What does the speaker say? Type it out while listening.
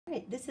All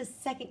right, this is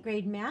second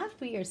grade math.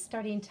 We are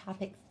starting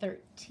topic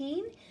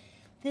 13.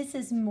 This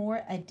is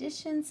more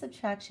addition,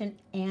 subtraction,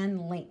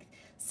 and length.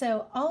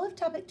 So all of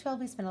topic 12,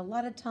 we spent a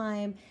lot of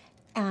time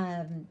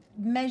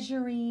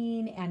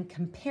measuring and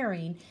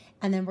comparing,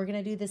 and then we're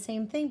going to do the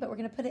same thing, but we're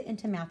going to put it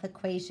into math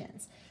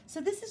equations. So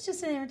this is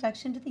just an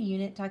introduction to the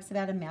unit. It talks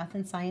about a math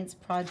and science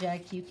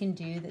project you can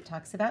do that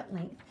talks about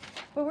length.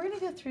 But we're going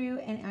to go through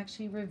and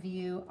actually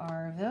review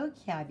our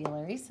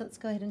vocabulary. So let's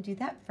go ahead and do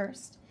that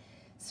first.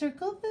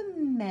 Circle the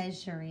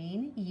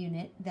measuring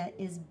unit that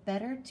is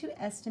better to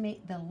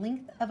estimate the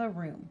length of a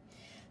room.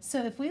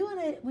 So if we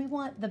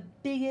want the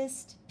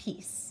biggest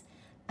piece,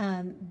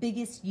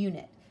 biggest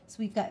unit. So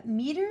we've got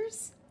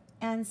meters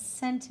and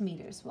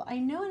centimeters. Well, I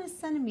know in a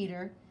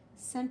centimeter,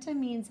 centi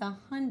means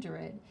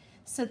 100.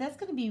 So that's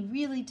going to be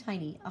really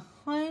tiny.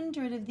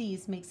 100 of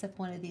these makes up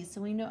one of these. So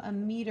we know a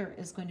meter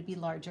is going to be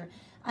larger.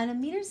 And a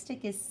meter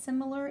stick is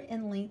similar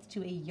in length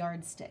to a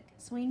yardstick.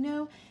 So we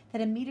know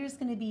that a meter is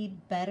going to be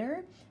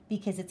better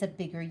because it's a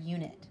bigger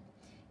unit.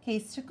 Okay,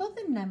 circle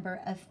the number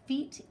of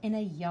feet in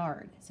a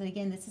yard. So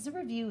again, this is a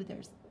review.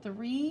 There's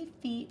 3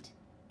 feet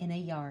in a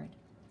yard.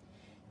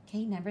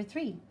 Okay, number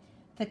 3.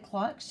 The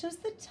clock shows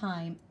the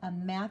time a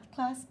math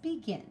class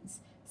begins.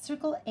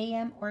 Circle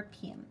AM or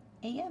PM.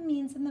 AM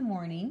means in the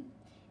morning,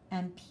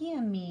 and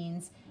PM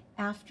means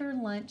after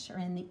lunch or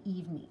in the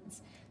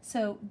evenings.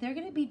 So they're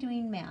going to be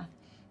doing math.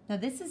 Now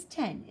this is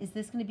 10. Is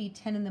this going to be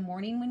 10 in the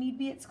morning when you'd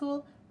be at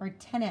school, or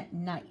 10 at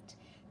night?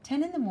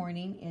 10 in the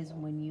morning is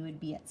when you would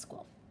be at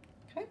school.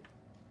 Okay?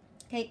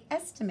 Okay,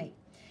 estimate.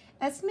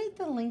 Estimate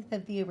the length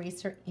of the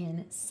eraser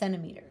in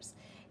centimeters.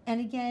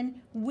 And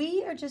again,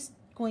 we are just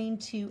going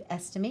to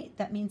estimate.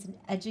 That means an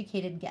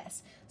educated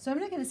guess. So I'm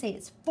not going to say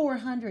it's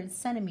 400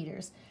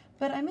 centimeters,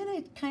 but I'm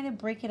going to kind of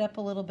break it up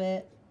a little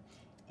bit.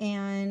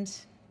 And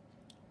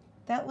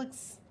that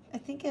looks, I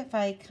think if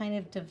I kind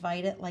of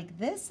divide it like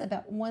this,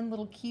 about one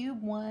little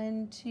cube,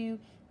 1, 2,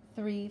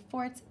 3,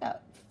 4, it's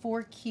about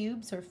 4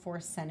 cubes or 4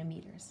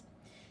 centimeters.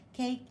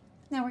 Okay,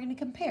 now we're going to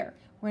compare.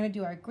 We're going to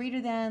do our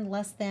greater than,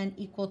 less than,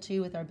 equal to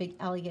with our big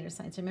alligator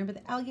sign. So remember,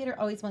 the alligator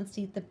always wants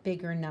to eat the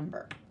bigger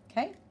number.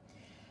 Okay?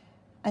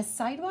 A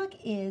sidewalk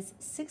is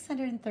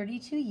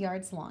 632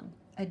 yards long.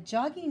 A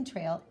jogging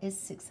trail is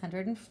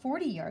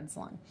 640 yards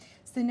long.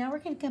 So now we're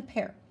going to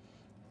compare.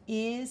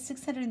 Is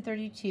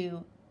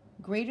 632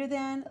 greater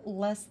than,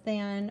 less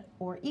than,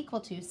 or equal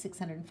to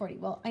 640?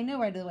 Well, I know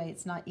right away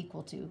it's not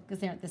equal to because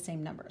they aren't the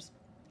same numbers.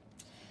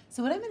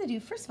 So what I'm going to do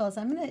first of all is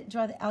I'm going to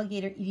draw the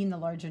alligator eating the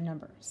larger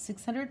number.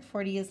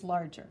 640 is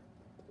larger.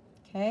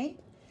 Okay?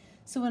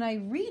 So when I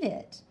read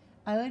it,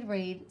 I would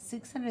read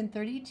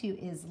 632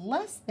 is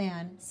less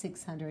than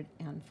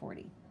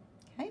 640.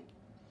 Okay?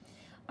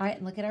 All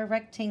right, look at our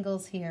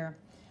rectangles here.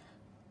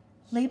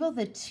 Label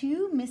the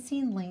 2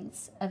 missing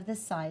lengths of the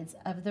sides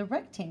of the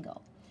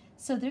rectangle.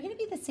 So they're going to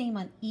be the same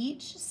on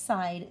each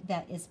side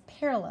that is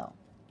parallel.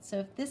 So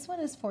if this one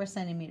is 4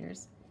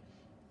 centimeters,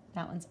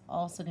 that one's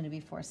also going to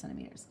be 4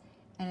 centimeters.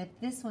 And if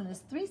this one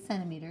is 3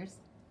 centimeters,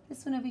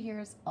 this one over here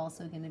is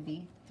also going to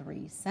be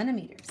 3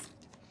 centimeters.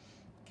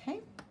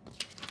 Okay?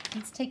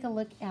 Let's take a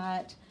look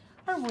at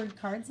our word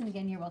cards. And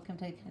again, you're welcome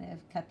to kind of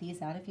cut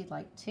these out if you'd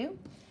like to.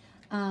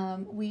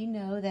 We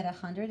know that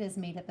 100 is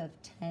made up of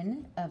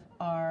 10 of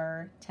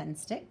our 10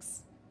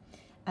 sticks.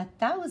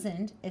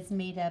 1,000 is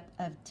made up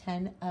of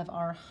 10 of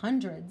our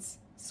hundreds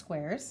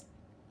squares.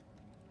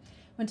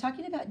 When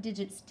talking about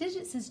digits,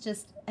 digits is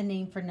just a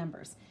name for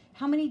numbers.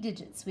 How many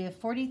digits? We have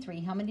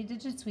 43. How many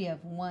digits? We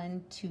have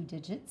 1, 2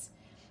 digits.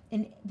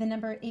 In the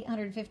number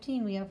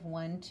 815, we have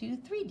 1, 2,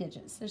 3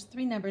 digits. There's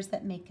 3 numbers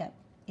that make up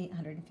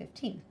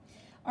 815.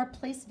 Our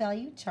place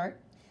value chart.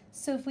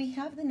 So if we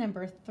have the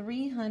number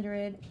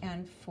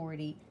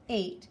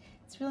 348,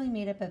 it's really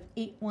made up of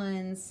 8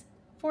 ones,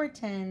 4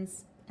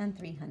 tens, and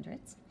 3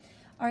 hundreds.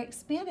 Our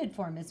expanded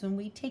form is when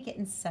we take it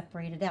and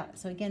separate it out.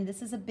 So again,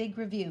 this is a big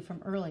review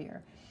from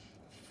earlier.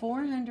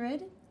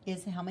 400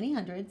 is how many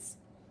hundreds,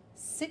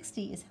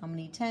 60 is how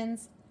many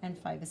tens, and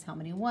 5 is how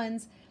many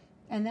ones,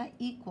 and that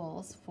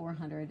equals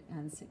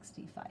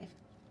 465.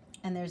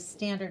 And there's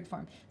standard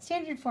form.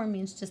 Standard form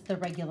means just the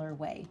regular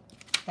way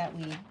that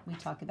we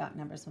talk about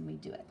numbers when we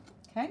do it,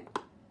 okay?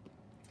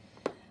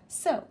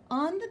 So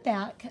on the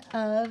back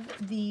of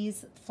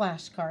these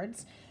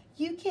flashcards,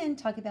 you can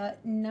talk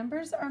about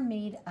numbers are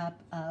made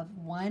up of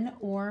 1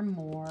 or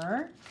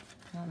more.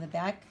 And on the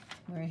back,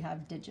 we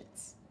have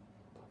digits.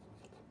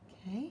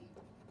 Okay,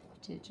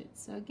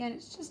 digits. So again,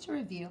 it's just a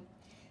review.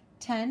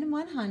 10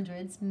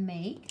 100s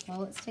make, well,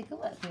 let's take a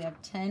look. We have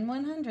 10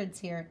 100s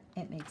here.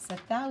 It makes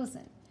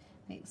 1,000.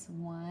 Makes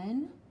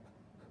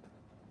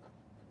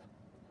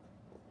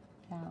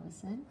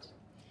 1,000.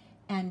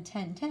 And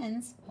 10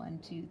 tens, 1,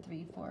 2,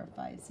 3, 4,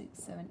 5,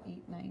 6, 7,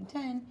 8, 9,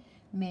 10,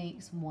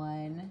 makes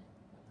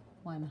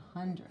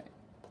 100.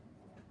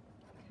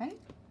 Okay?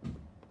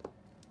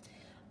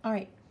 All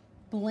right,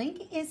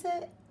 blank is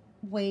a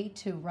way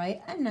to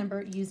write a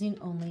number using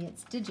only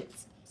its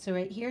digits. So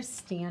right here,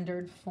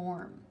 standard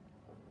form.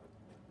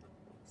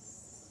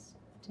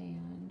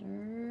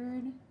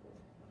 Standard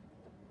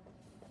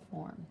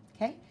form,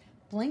 okay?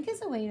 Blank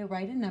is a way to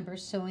write a number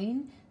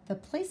showing the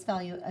place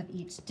value of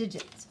each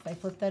digit. So if I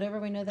flip that over,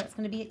 we know that's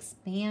going to be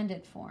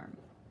expanded form.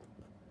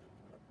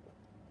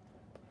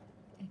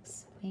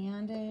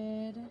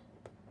 Expanded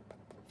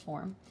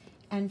form.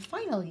 And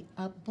finally,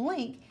 a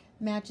blank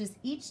matches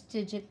each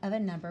digit of a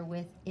number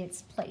with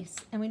its place.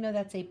 And we know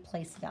that's a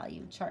place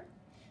value chart.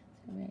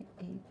 So we write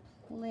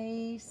a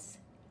place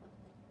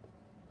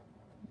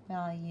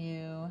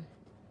value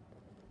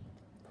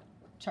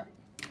chart.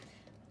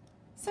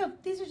 So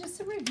these are just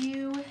a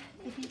review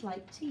if you'd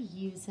like to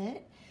use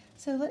it.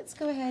 So let's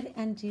go ahead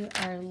and do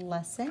our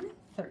lesson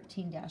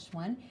 13-1.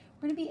 We're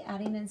going to be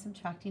adding and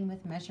subtracting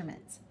with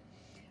measurements.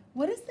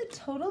 What is the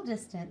total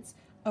distance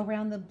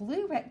around the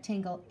blue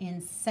rectangle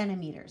in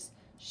centimeters?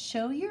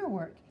 Show your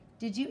work.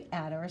 Did you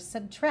add or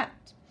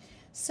subtract?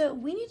 So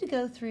we need to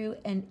go through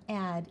and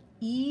add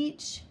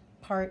each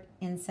part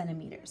in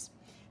centimeters.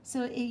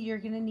 So you're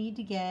going to need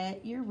to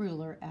get your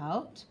ruler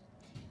out.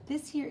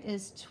 This here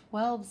is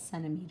 12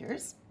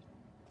 centimeters.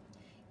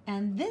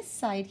 And this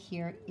side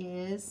here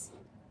is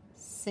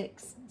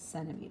 6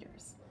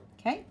 centimeters.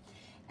 Okay?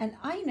 And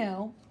I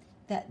know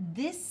that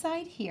this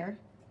side here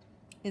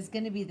is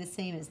going to be the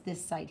same as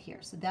this side here.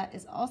 So that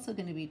is also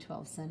going to be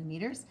 12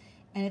 centimeters.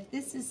 And if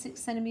this is 6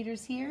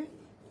 centimeters here,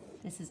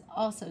 this is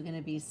also going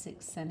to be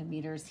 6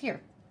 centimeters here,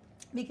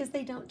 because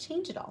they don't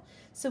change at all.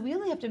 So we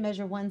only have to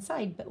measure one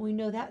side, but we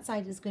know that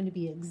side is going to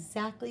be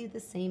exactly the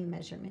same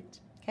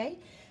measurement. Okay?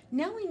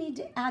 Now we need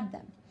to add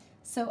them.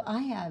 So I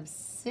have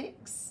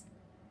 6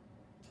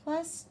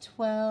 plus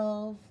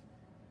 12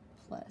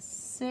 plus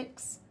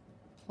 6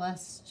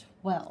 plus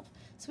 12.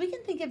 So we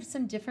can think of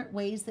some different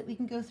ways that we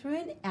can go through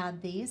and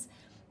add these.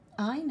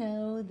 I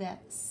know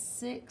that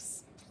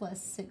 6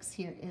 plus 6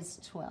 here is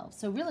 12.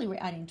 So really we're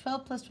adding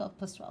 12 plus 12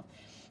 plus 12.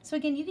 So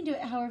again, you can do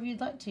it however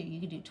you'd like to. You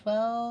can do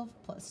 12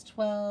 plus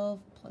 12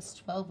 plus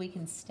 12. We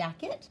can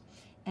stack it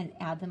and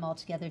add them all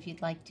together if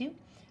you'd like to.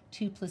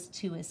 2 plus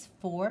 2 is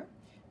 4.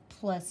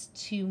 Plus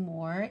 2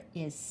 more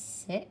is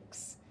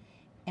 6.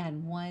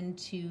 And 1,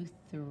 2,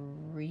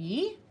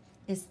 3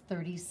 is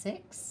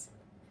 36.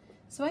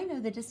 So I know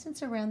the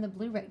distance around the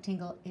blue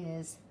rectangle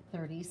is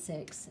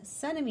 36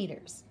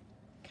 centimeters.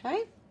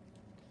 Okay?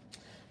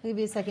 I'll give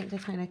you a second to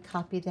kind of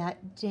copy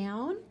that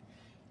down.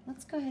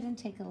 Let's go ahead and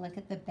take a look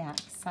at the back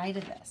side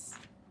of this.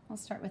 I'll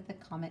start with the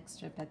comic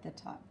strip at the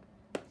top.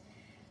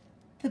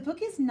 The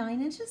book is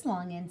 9 inches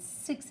long and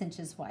 6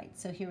 inches wide.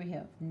 So here we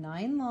have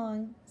 9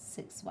 long,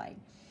 6 wide.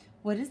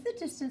 What is the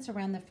distance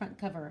around the front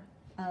cover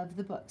of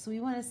the book? So we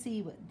want to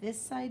see what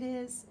this side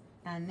is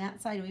and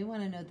that side. We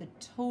want to know the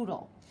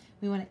total.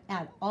 We want to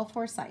add all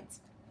 4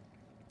 sides.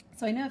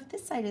 So I know if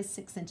this side is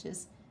 6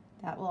 inches,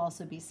 that will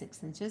also be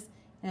 6 inches.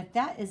 And if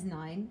that is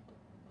 9,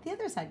 the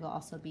other side will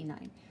also be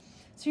 9.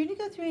 So you're going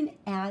to go through and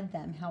add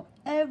them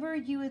however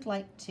you would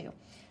like to.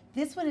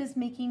 This one is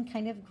making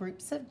kind of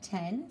groups of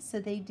 10. So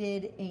they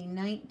did a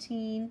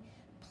 19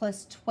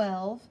 plus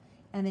 12,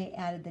 and they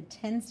added the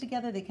 10s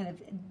together. They kind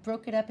of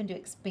broke it up into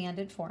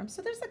expanded form.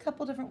 So there's a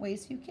couple different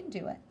ways you can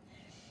do it.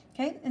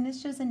 Okay, and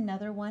this shows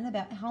another one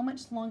about how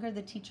much longer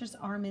the teacher's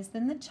arm is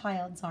than the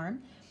child's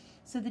arm.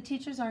 So the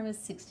teacher's arm is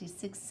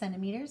 66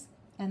 centimeters,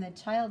 and the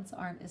child's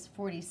arm is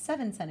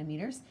 47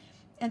 centimeters.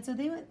 And so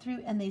they went through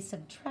and they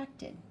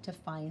subtracted to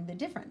find the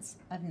difference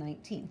of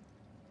 19.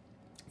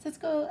 So let's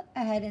go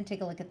ahead and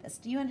take a look at this.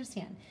 Do you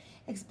understand?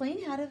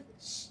 Explain how to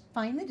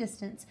find the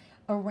distance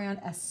around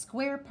a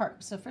square park.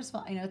 So first of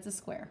all, I know it's a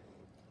square.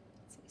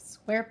 It's a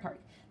square park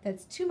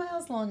that's 2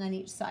 miles long on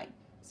each side.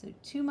 So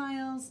 2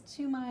 miles,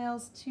 2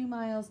 miles, 2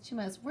 miles, 2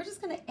 miles. We're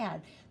just going to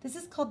add. This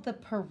is called the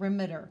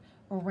perimeter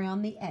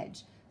around the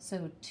edge.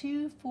 So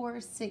 2, 4,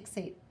 6,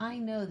 8. I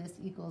know this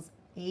equals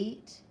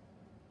 8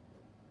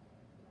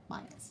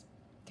 miles.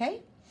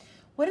 Okay?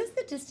 What is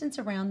the distance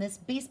around this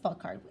baseball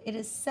card? It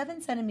is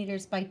 7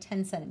 centimeters by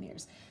 10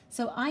 centimeters.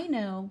 So I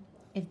know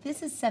if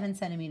this is 7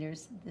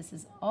 centimeters, this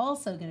is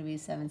also going to be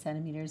 7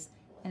 centimeters.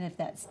 And if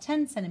that's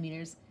 10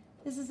 centimeters,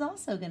 this is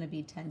also going to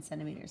be 10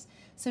 centimeters.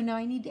 So now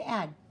I need to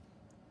add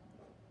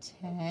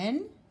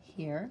 10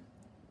 here,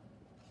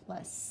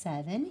 plus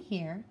 7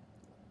 here,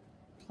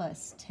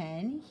 plus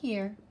 10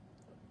 here,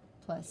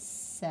 plus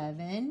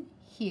 7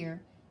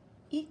 here,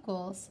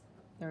 equals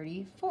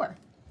 34.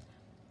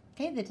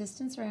 Okay, the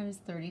distance around is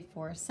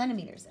 34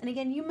 centimeters. And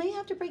again, you may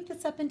have to break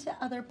this up into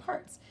other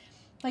parts.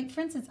 Like,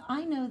 for instance,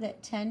 I know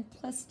that 10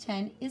 plus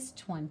 10 is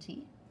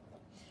 20.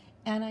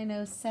 And I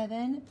know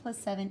 7 plus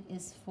 7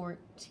 is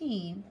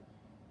 14.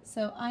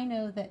 So I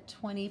know that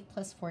 20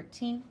 plus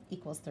 14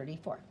 equals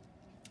 34.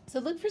 So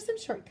look for some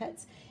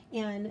shortcuts,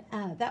 and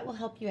that will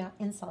help you out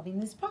in solving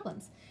these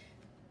problems.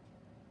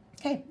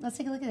 Okay, let's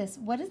take a look at this.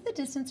 What is the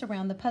distance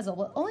around the puzzle?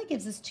 Well, it only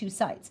gives us 2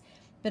 sides,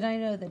 but I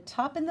know the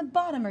top and the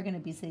bottom are going to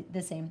be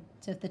the same.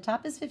 So if the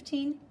top is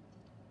 15,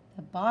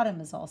 the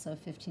bottom is also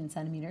 15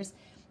 centimeters.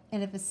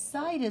 And if a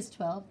side is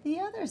 12, the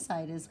other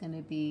side is going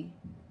to be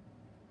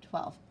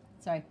 12.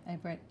 Sorry, I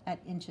wrote at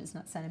inches,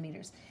 not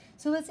centimeters.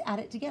 So let's add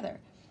it together.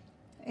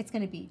 It's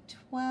going to be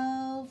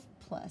 12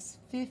 plus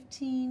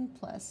 15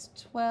 plus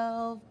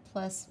 12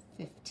 plus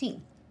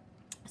 15.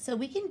 So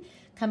we can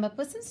come up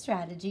with some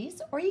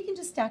strategies, or you can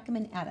just stack them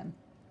and add them.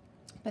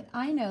 But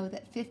I know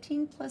that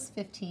 15 plus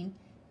 15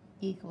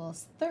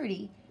 equals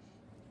 30,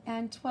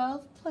 and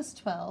 12 plus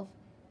 12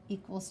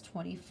 equals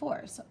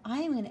 24. So I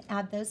am going to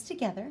add those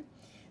together.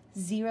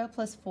 0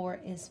 plus 4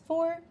 is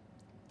 4.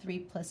 3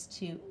 plus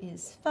 2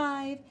 is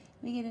 5.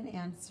 We get an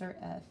answer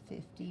of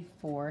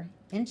 54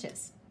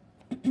 inches.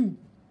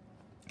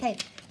 Okay,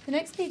 the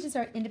next page is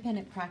our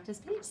independent practice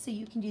page, so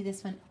you can do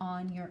this one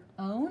on your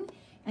own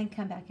and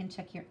come back and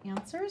check your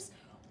answers,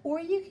 or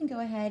you can go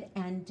ahead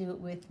and do it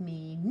with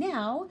me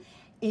now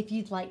if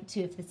you'd like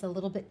to, if it's a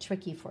little bit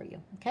tricky for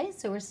you. Okay,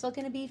 so we're still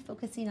going to be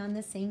focusing on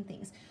the same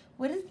things.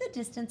 What is the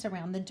distance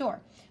around the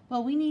door?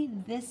 Well, we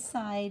need this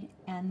side,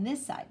 and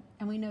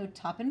we know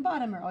top and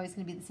bottom are always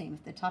going to be the same.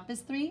 If the top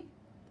is 3,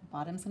 the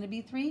bottom's going to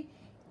be 3,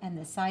 and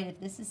the side, if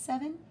this is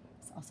 7,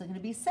 it's also going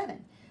to be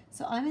 7.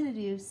 So I'm going to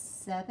do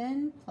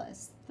 7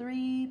 plus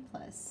 3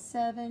 plus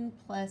 7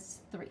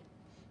 plus 3.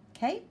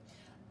 Okay?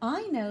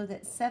 I know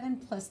that 7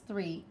 plus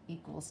 3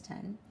 equals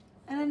 10,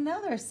 and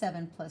another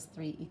 7 plus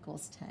 3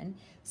 equals 10.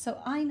 So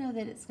I know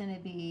that it's going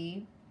to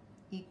be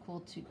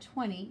equal to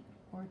 20,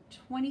 or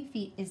 20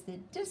 feet is the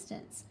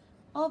distance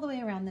all the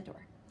way around the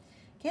door.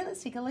 Okay,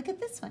 let's take a look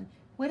at this one.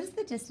 What is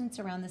the distance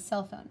around the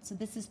cell phone? So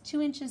this is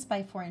 2 inches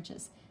by 4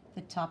 inches.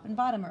 The top and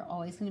bottom are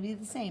always going to be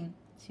the same.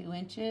 2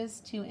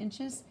 inches, 2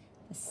 inches.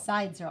 The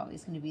sides are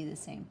always going to be the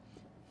same.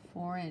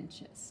 4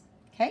 inches.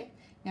 Okay,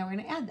 now we're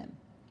going to add them.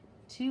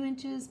 2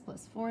 inches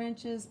plus 4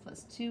 inches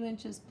plus 2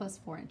 inches plus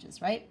 4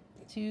 inches, right?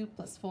 2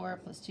 plus 4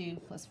 plus 2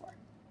 plus 4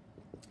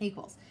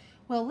 equals.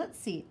 Well, let's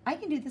see. I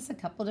can do this a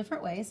couple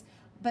different ways,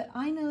 but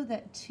I know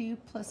that 2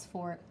 plus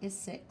 4 is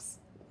 6,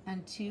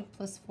 and 2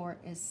 plus 4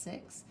 is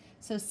 6.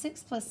 So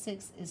 6 plus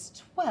 6 is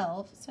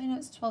 12, so I know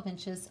it's 12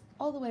 inches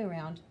all the way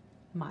around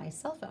my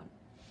cell phone.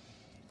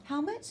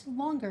 How much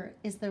longer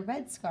is the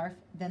red scarf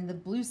than the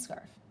blue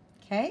scarf?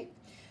 Okay,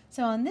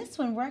 so on this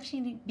one, we're actually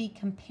going to be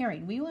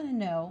comparing. We want to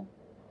know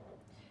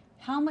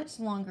how much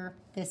longer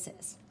this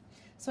is.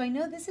 So I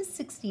know this is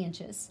 60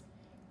 inches,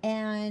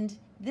 and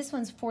this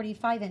one's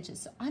 45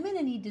 inches. So I'm going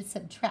to need to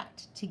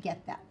subtract to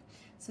get that.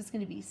 So it's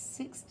going to be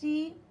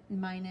 60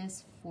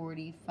 minus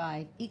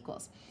 45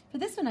 equals. For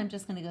this one, I'm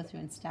just going to go through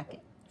and stack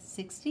it.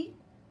 60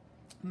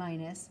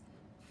 minus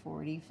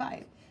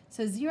 45.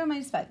 So 0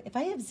 minus 5. If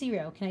I have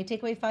 0, can I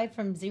take away 5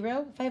 from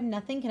 0? If I have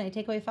nothing, can I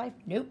take away 5?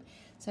 Nope.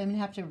 So I'm going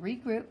to have to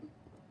regroup.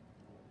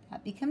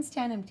 That becomes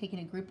 10. I'm taking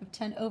a group of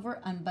 10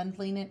 over,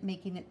 unbundling it,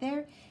 making it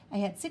there. I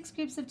had 6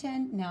 groups of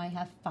 10. Now I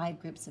have 5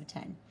 groups of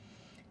 10.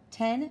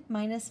 10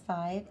 minus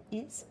 5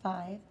 is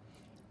 5.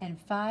 And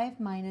 5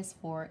 minus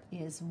 4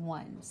 is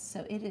 1.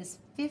 So it is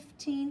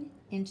 15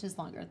 inches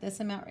longer. This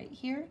amount right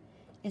here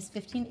is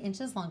 15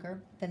 inches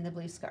longer than the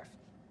blue scarf.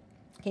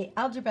 Okay,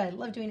 algebra. I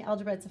love doing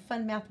algebra. It's a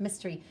fun math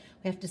mystery.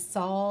 We have to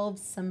solve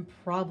some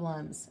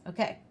problems.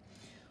 Okay,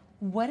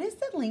 what is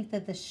the length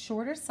of the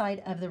shorter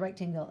side of the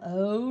rectangle?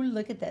 Oh,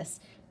 look at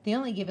this. They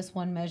only give us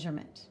one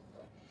measurement.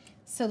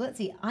 So let's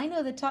see. I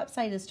know the top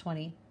side is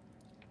 20,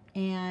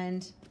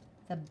 and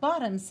the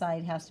bottom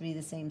side has to be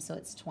the same, so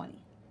it's 20.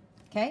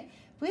 Okay,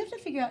 we have to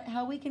figure out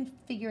how we can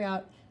figure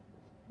out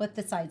what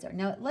the sides are.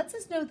 Now, it lets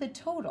us know the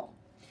total.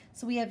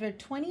 So we have our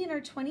 20 and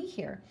our 20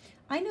 here.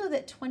 I know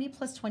that 20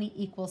 plus 20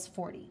 equals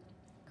 40,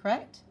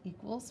 correct?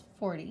 Equals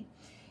 40.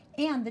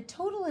 And the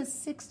total is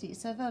 60.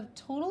 So if I have a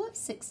total of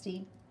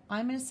 60,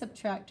 I'm going to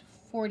subtract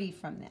 40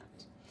 from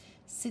that.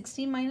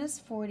 60 minus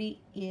 40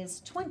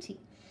 is 20.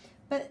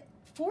 But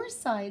 4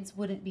 sides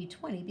wouldn't be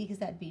 20 because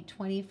that'd be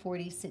 20,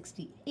 40,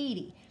 60,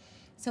 80.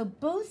 So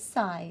both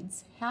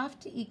sides have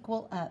to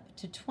equal up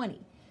to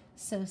 20.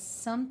 So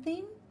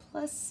something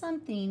plus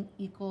something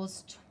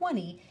equals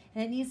 20,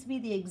 and it needs to be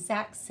the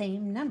exact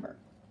same number.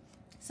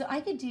 So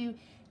I could do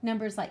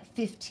numbers like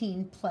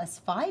 15 plus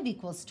 5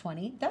 equals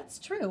 20. That's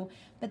true,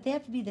 but they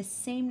have to be the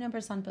same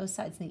numbers on both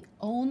sides. And the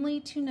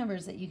only two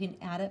numbers that you can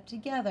add up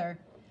together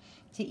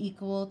to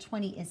equal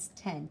 20 is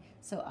 10.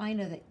 So I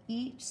know that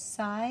each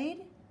side,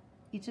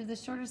 each of the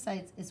shorter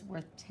sides is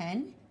worth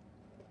 10,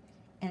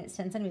 and it's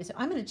 10 centimeters. So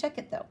I'm going to check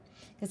it, though,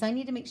 because I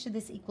need to make sure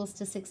this equals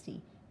to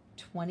 60.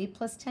 20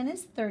 plus 10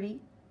 is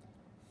 30.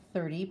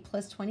 30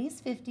 plus 20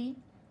 is 50.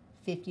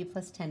 50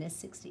 plus 10 is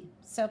 60.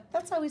 So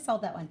that's how we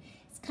solve that one.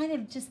 It's kind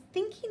of just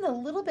thinking a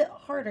little bit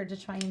harder to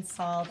try and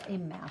solve a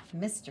math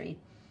mystery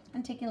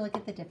and taking a look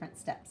at the different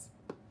steps.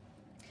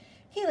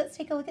 Okay, let's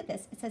take a look at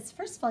this. It says,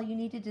 first of all, you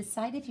need to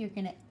decide if you're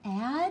going to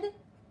add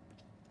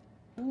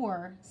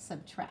or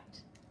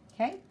subtract.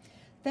 Okay?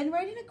 Then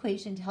write an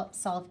equation to help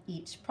solve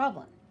each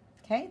problem.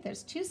 Okay?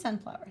 There's 2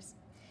 sunflowers.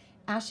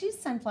 Ashley's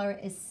sunflower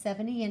is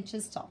 70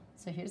 inches tall.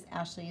 So here's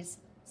Ashley's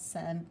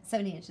 70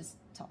 inches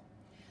tall.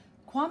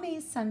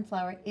 Kwame's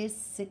sunflower is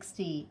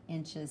 60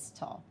 inches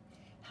tall.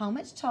 How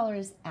much taller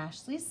is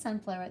Ashley's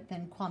sunflower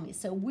than Kwame's?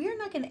 So we're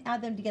not going to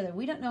add them together.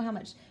 We don't know how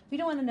much. We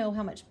don't want to know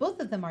how much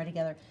both of them are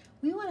together.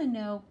 We want to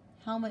know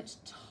how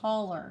much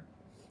taller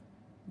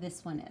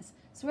this one is.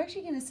 So we're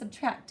actually going to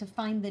subtract to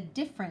find the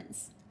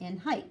difference in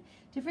height.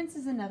 Difference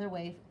is another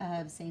way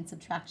of saying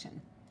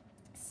subtraction.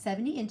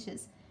 70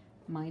 inches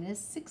minus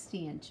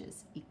 60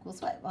 inches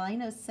equals what? Well, I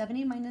know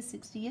 70 minus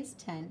 60 is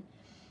 10.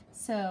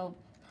 So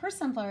her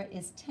sunflower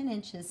is 10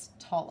 inches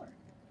taller.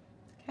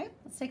 Okay,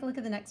 let's take a look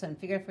at the next one.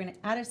 Figure out if we're going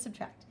to add or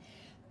subtract.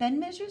 Ben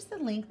measures the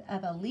length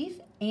of a leaf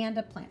and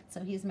a plant.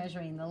 So he's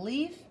measuring the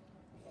leaf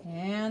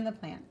and the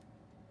plant.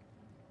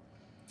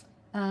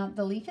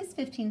 The leaf is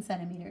 15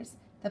 centimeters.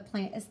 The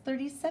plant is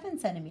 37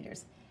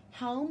 centimeters.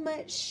 How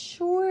much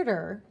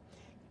shorter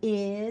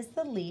is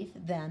the leaf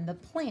than the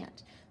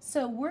plant?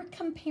 So we're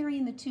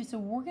comparing the two, so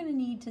we're going to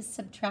need to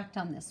subtract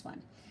on this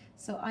one.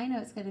 So I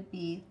know it's going to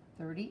be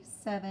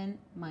 37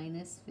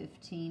 minus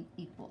 15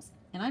 equals,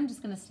 and I'm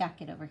just going to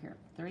stack it over here,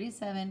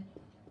 37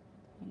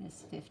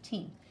 minus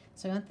 15.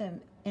 So I want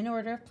them in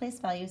order of place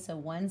value,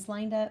 so 1's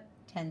lined up,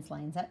 10's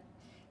lined up.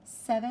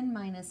 7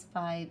 minus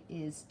 5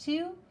 is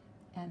 2,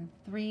 and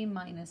 3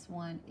 minus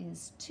 1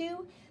 is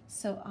 2,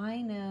 so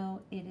I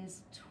know it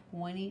is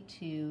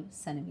 22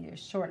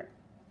 centimeters shorter.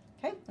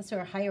 Okay, let's do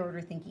our higher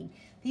order thinking.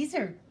 These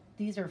are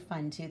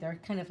fun too. They're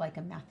kind of like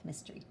a math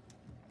mystery.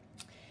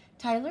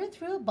 Tyler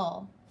threw a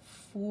ball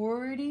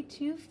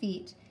 42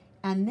 feet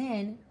and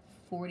then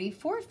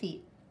 44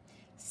 feet.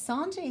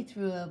 Sanjay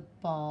threw a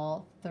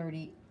ball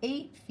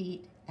 38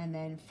 feet and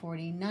then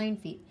 49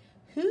 feet.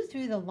 Who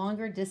threw the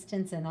longer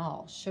distance in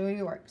all? Show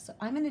your work. So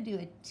I'm going to do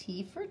a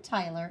T for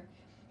Tyler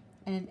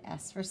and an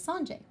S for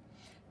Sanjay.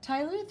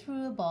 Tyler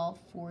threw a ball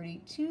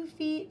 42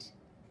 feet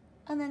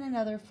and then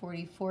another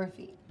 44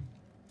 feet.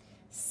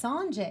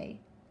 Sanjay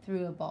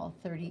threw a ball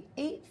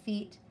 38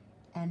 feet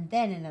and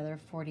then another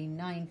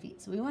 49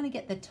 feet. So we want to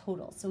get the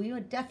total. So we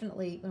would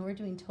definitely, when we're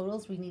doing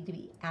totals, we need to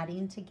be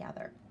adding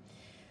together.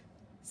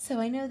 So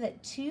I know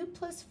that 2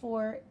 plus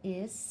 4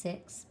 is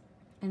 6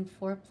 and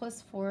 4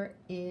 plus 4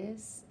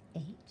 is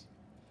 8.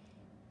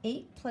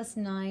 8 plus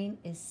 9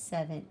 is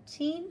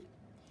 17.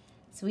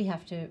 So we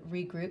have to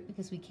regroup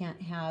because we can't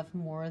have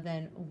more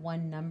than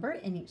one number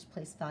in each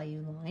place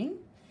value line.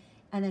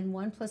 And then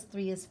 1 plus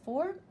 3 is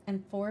 4,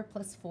 and 4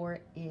 plus 4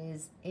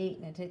 is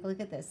 8. Now take a look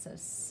at this. So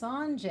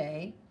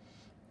Sanjay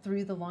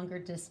threw the longer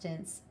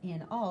distance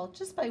in all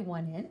just by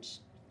 1 inch.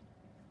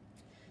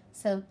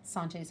 So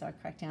Sanjay is our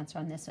correct answer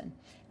on this one.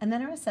 And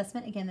then our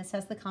assessment, again, this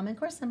has the Common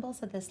Core symbol,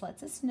 so this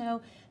lets us know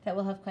that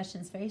we'll have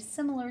questions very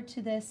similar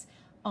to this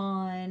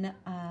on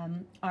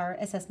our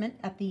assessment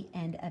at the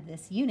end of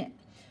this unit.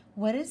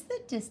 What is the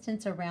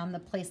distance around the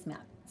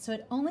placemat? So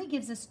it only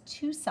gives us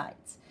 2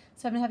 sides.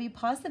 So I'm going to have you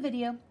pause the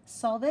video,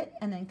 solve it,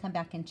 and then come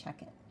back and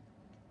check it.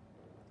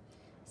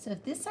 So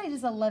if this side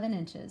is 11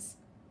 inches,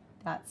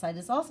 that side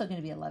is also going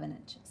to be 11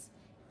 inches.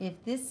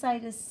 If this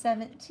side is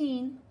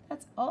 17,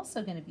 that's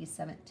also going to be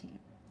 17.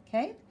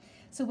 Okay?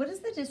 So what is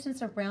the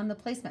distance around the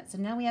placemat? So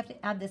now we have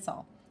to add this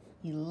all.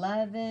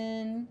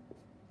 11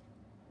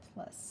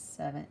 plus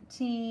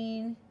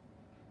 17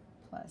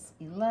 plus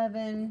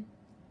 11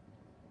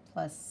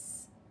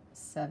 plus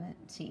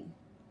 17.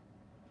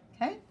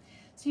 Okay?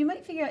 So you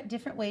might figure out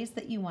different ways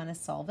that you want to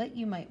solve it.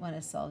 You might want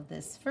to solve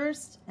this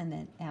first and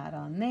then add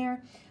on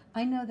there.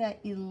 I know that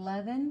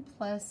 11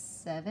 plus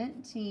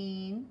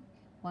 17,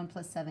 1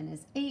 plus 7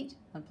 is 8,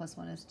 1 plus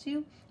 1 is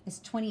 2, is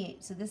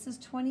 28. So this is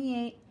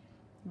 28,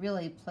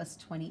 really, plus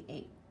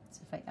 28.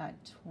 So if I add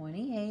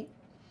 28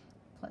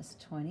 plus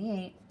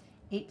 28,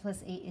 8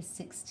 plus 8 is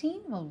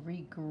 16. We'll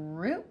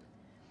regroup.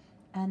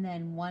 And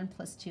then 1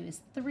 plus 2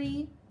 is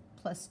 3,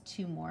 plus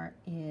 2 more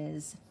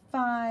is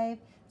 5.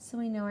 So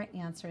we know our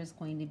answer is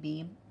going to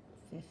be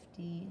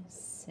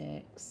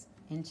 56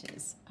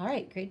 inches. All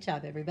right, great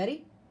job,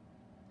 everybody.